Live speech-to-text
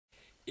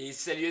Et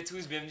salut à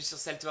tous, bienvenue sur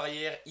Salto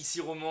Arrière,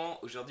 ici Roman.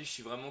 Aujourd'hui je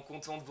suis vraiment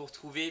content de vous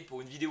retrouver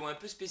pour une vidéo un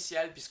peu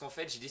spéciale, puisqu'en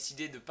fait j'ai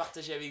décidé de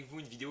partager avec vous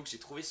une vidéo que j'ai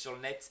trouvée sur le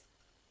net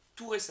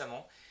tout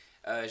récemment.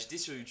 J'étais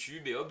sur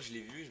YouTube et hop, je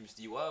l'ai vue, je me suis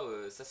dit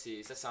waouh, ça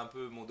c'est un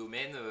peu mon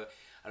domaine.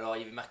 Alors il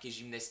y avait marqué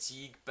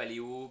gymnastique,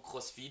 paléo,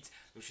 crossfit, donc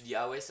je me suis dit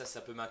ah ouais,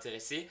 ça peut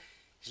m'intéresser.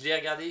 Je l'ai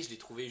regardé, je l'ai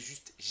trouvé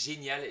juste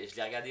génial et je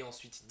l'ai regardé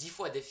ensuite 10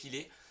 fois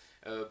d'affilée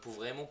pour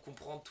vraiment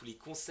comprendre tous les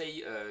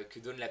conseils que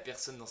donne la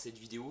personne dans cette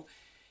vidéo.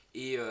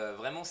 Et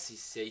vraiment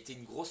ça a été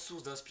une grosse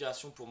source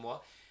d'inspiration pour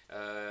moi.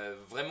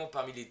 Vraiment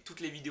parmi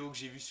toutes les vidéos que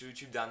j'ai vues sur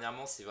YouTube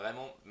dernièrement, c'est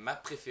vraiment ma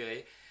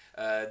préférée.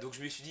 Donc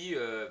je me suis dit,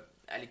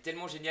 elle est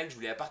tellement géniale, je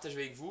voulais la partager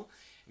avec vous.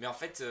 Mais en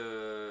fait,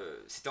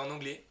 c'était en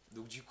anglais.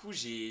 Donc du coup,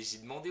 j'ai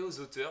demandé aux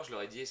auteurs, je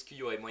leur ai dit est-ce qu'il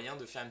y aurait moyen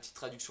de faire une petite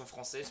traduction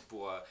française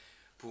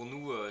pour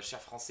nous,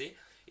 chers Français.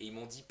 Et ils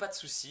m'ont dit pas de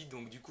souci.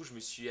 Donc du coup, je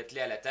me suis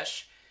attelé à la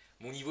tâche.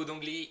 Mon niveau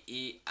d'anglais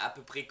est à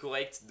peu près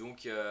correct,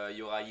 donc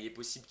il est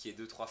possible qu'il y ait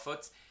 2-3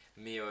 fautes.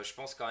 Mais je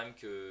pense quand même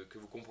que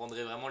vous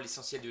comprendrez vraiment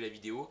l'essentiel de la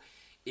vidéo.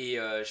 Et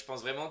je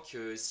pense vraiment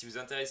que si vous vous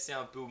intéressez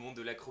un peu au monde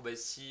de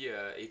l'acrobatie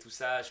et tout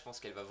ça, je pense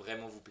qu'elle va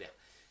vraiment vous plaire.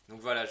 Donc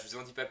voilà, je vous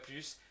en dis pas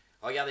plus,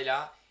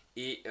 regardez-la.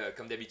 Et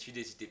comme d'habitude,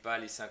 n'hésitez pas à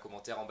laisser un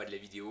commentaire en bas de la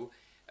vidéo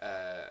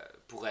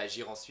pour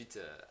réagir ensuite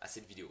à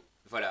cette vidéo.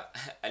 Voilà,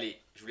 allez,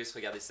 je vous laisse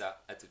regarder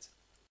ça, à toutes.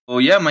 Oh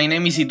yeah, my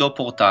name is Ido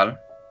Portal.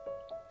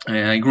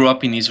 I grew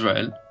up in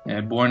Israel,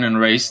 born and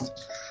raised.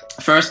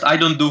 First, I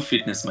don't do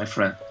fitness, my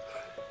friend.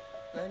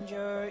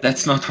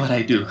 That's not what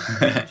I do.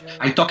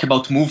 I talk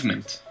about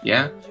movement,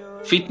 yeah?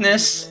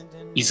 Fitness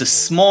is a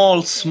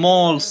small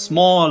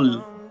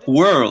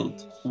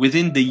world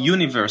within the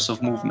universe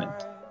of movement.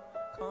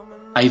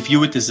 I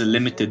view it as a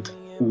limited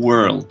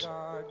world.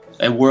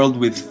 A world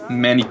with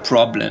many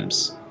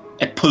problems.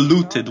 A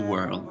polluted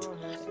world.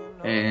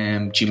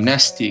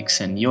 Gymnastics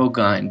and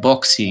yoga and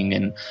boxing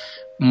and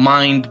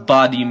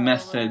mind-body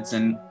methods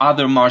and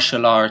other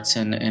martial arts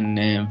and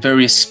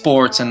various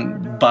sports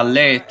and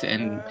ballet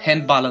and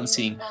hand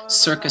balancing,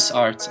 circus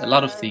arts, a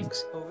lot of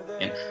things.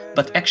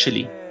 But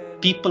actually,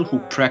 people who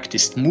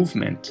practiced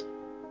movement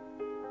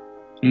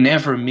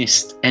never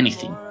missed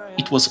anything.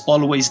 It was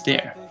always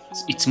there.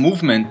 It's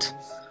movement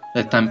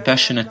that I'm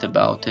passionate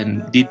about,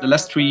 and the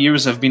last 3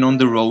 years I've been on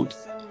the road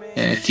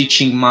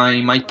teaching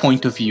my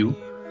point of view.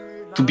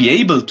 To be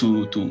able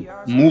to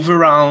move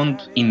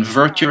around,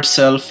 invert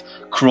yourself,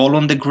 crawl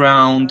on the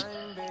ground,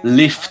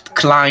 lift,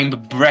 climb,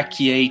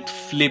 brachiate,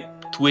 flip,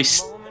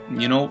 twist,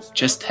 you know,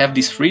 just have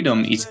this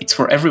freedom. It's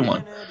for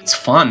everyone. It's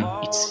fun.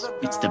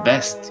 It's the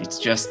best. It's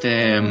just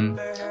I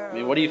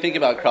mean, what do you think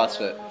about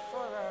CrossFit?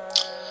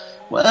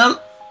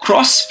 Well,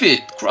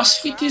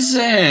 CrossFit is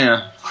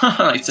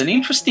it's an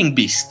interesting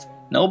beast.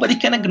 Nobody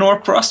can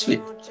ignore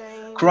CrossFit.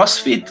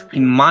 CrossFit,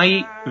 in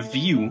my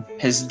view,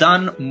 has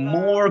done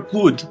more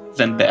good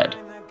than bad.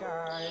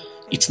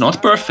 It's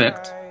not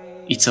perfect,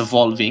 it's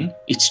evolving,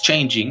 it's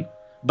changing,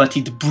 but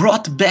it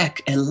brought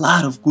back a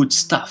lot of good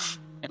stuff,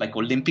 like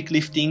Olympic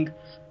lifting,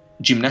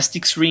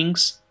 gymnastics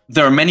rings.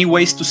 There are many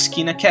ways to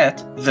skin a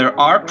cat. There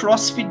are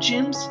CrossFit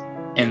gyms,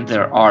 and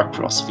there are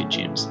CrossFit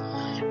gyms.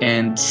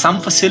 And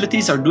some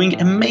facilities are doing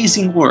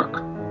amazing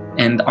work,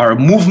 and are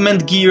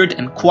movement geared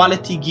and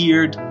quality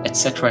geared,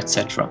 etc.,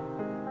 etc.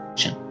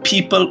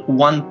 People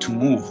want to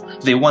move.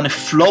 They want to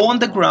flow on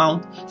the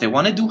ground. They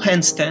want to do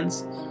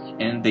handstands,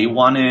 and they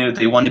want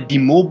to be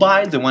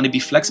mobile. They want to be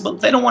flexible.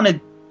 They don't want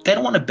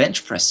to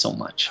bench press so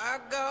much.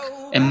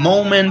 A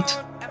moment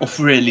of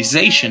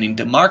realization in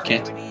the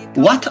market.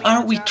 What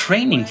are we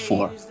training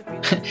for?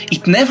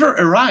 It never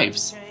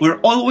arrives. We're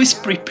always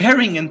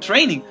preparing and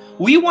training.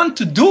 We want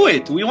to do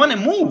it. We want to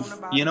move.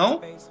 You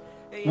know,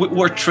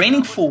 we're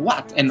training for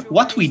what? And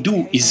what we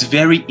do is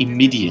very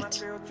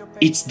immediate.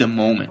 It's the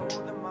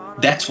moment.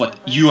 That's what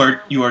you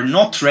are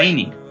not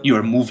training, you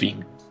are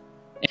moving.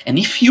 And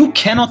if you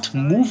cannot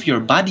move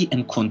your body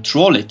and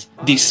control it,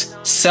 this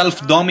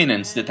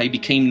self-dominance that I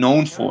became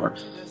known for,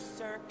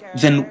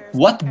 then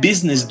what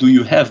business do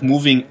you have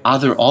moving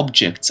other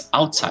objects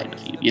outside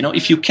of you? You know,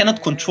 if you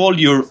cannot control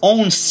your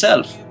own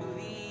self.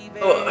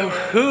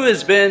 Who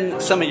has been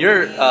some of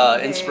your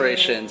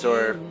inspirations,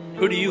 or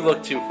who do you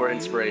look to for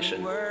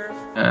inspiration?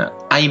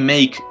 I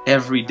make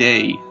every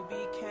day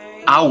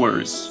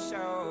hours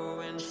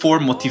for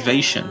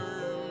motivation.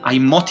 I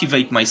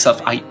motivate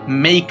myself. I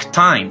make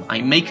time.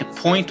 I make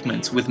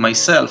appointments with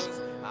myself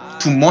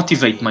to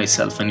motivate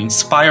myself and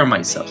inspire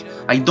myself.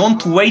 I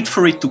don't wait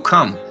for it to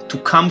come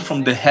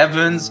from the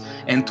heavens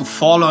and to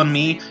fall on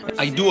me.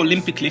 I do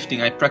Olympic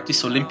lifting. I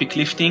practice Olympic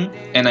lifting,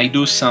 and I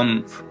do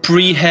some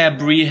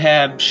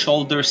rehab,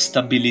 shoulder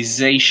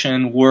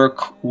stabilization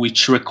work,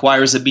 which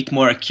requires a bit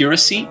more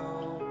accuracy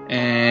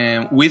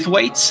with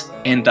weights.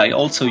 And I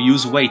also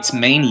use weights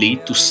mainly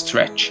to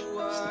stretch.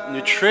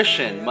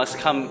 Nutrition must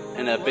come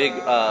in a big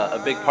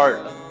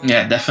part.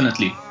 Yeah,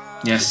 definitely.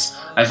 Yes,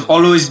 I've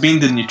always been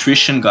the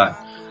nutrition guy.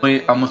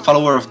 I'm a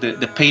follower of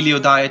the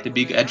paleo diet, a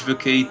big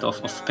advocate of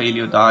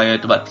paleo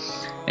diet, but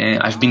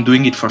I've been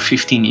doing it for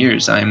 15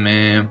 years. I'm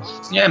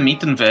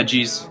meat and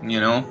veggies,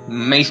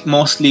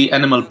 mostly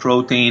animal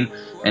protein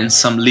and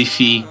some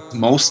leafy,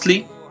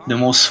 mostly. The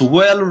most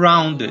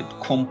well-rounded,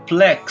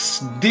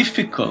 complex,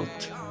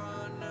 difficult,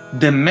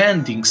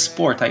 demanding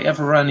sport I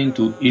ever run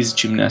into is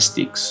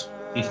gymnastics.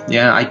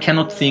 Yeah, I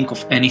cannot think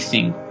of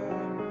anything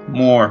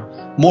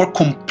more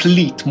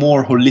complete,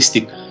 more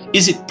holistic.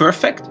 Is it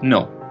perfect?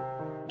 No.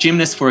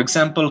 Gymnasts, for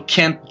example,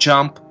 can't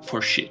jump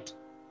for shit.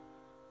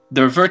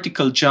 Their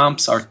vertical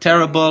jumps are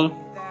terrible.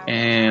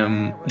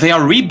 They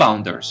are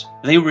rebounders.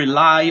 They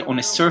rely on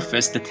a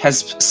surface that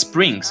has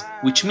springs,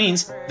 which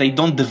means they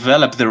don't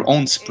develop their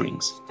own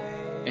springs.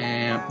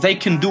 They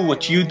can do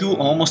what you do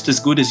almost as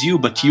good as you,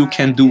 but you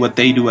can't do what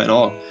they do at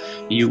all.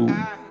 You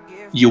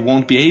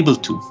won't be able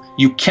to.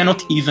 You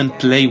cannot even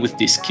play with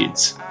these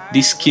kids.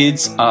 These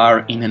kids are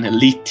in an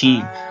elite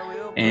team,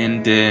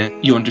 and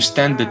you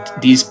understand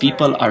that these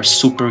people are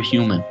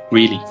superhuman,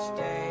 really.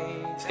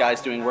 These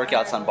guys doing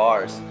workouts on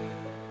bars,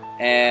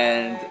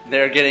 and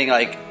they're getting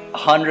like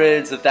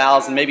hundreds of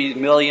thousands, maybe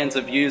millions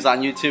of views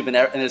on YouTube, and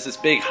there's this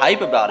big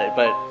hype about it,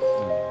 but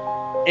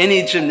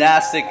any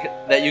gymnastic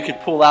that you could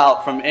pull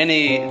out from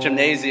any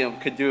gymnasium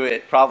could do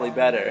it probably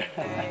better.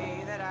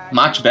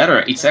 Much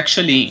better. It's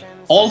actually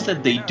all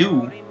that they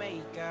do,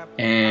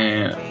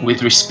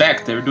 with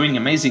respect, they're doing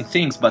amazing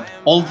things, but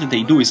all that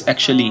they do is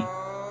actually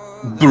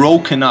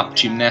broken up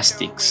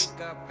gymnastics.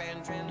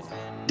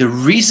 The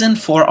reason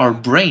for our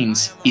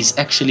brains is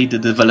actually the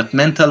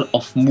developmental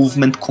of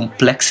movement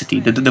complexity,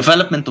 the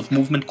development of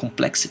movement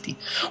complexity.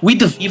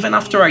 Even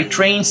after I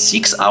train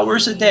 6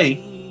 hours a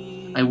day,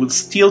 I will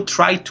still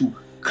try to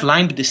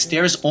climb the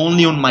stairs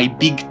only on my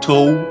big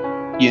toe,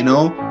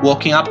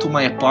 walking up to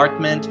my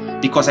apartment,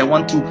 because I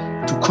want to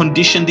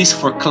condition this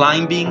for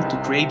climbing,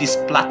 to create this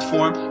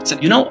platform. So,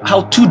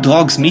 how two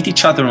dogs meet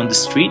each other on the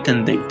street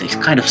and they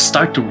kind of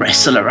start to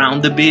wrestle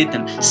around a bit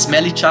and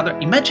smell each other?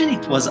 Imagine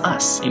it was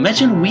us.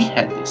 Imagine we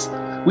had this.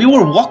 We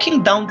were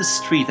walking down the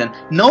street and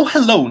no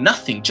hello,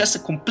 nothing, just a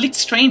complete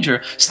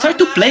stranger. Start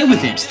to play with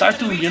him, start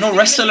to,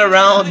 wrestle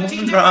around,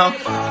 move around.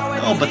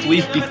 No, but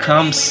we've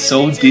become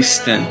so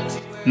distant.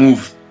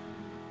 Move.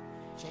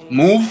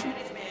 Move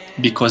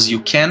because you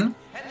can.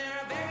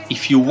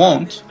 If you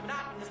won't,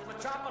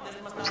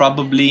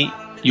 probably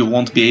you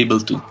won't be able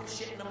to.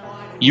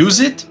 Use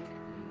it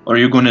or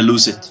you're gonna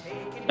lose it.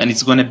 And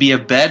it's gonna be a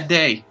bad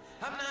day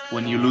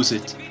when you lose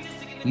it.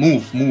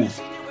 Move, move.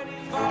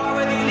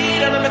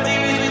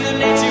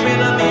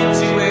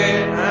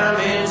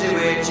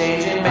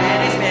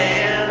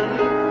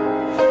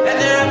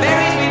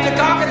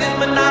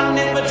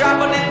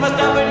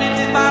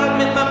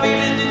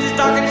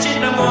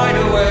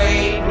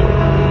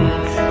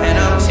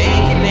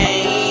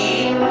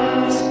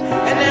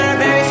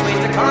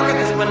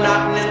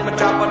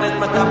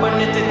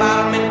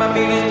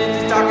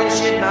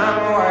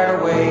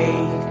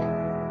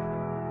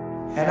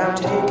 And I'm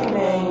taking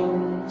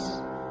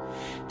names.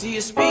 Do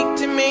you speak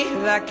to me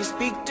like you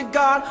speak to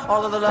God?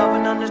 All of the love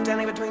and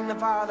understanding between the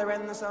Father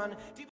and the Son.